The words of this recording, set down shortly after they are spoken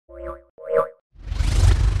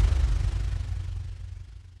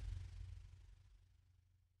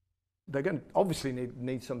they're going to obviously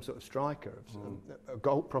need some sort of striker, a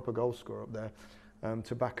proper goal scorer up there.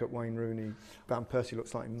 To back up Wayne Rooney. Van Persie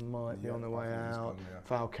looks like he might be on the way out.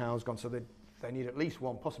 Falcao's gone, so they need at least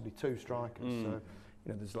one, possibly two strikers. So,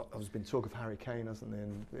 you know, there's been talk of Harry Kane, hasn't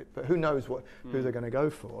there? But who knows who they're going to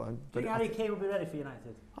go for? Do you think Harry Kane will be ready for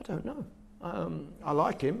United? I don't know. I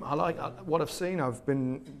like him. I like what I've seen. I've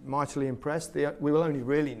been mightily impressed. We will only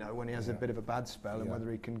really know when he has a bit of a bad spell and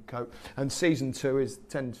whether he can cope. And season 2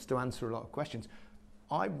 tends to answer a lot of questions.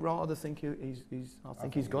 I rather think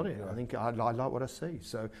he's got it. I think I like what I see.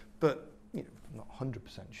 So, but you know, I'm not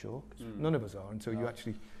 100% sure. 'Cause none of us are until you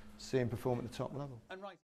actually see him perform at the top level.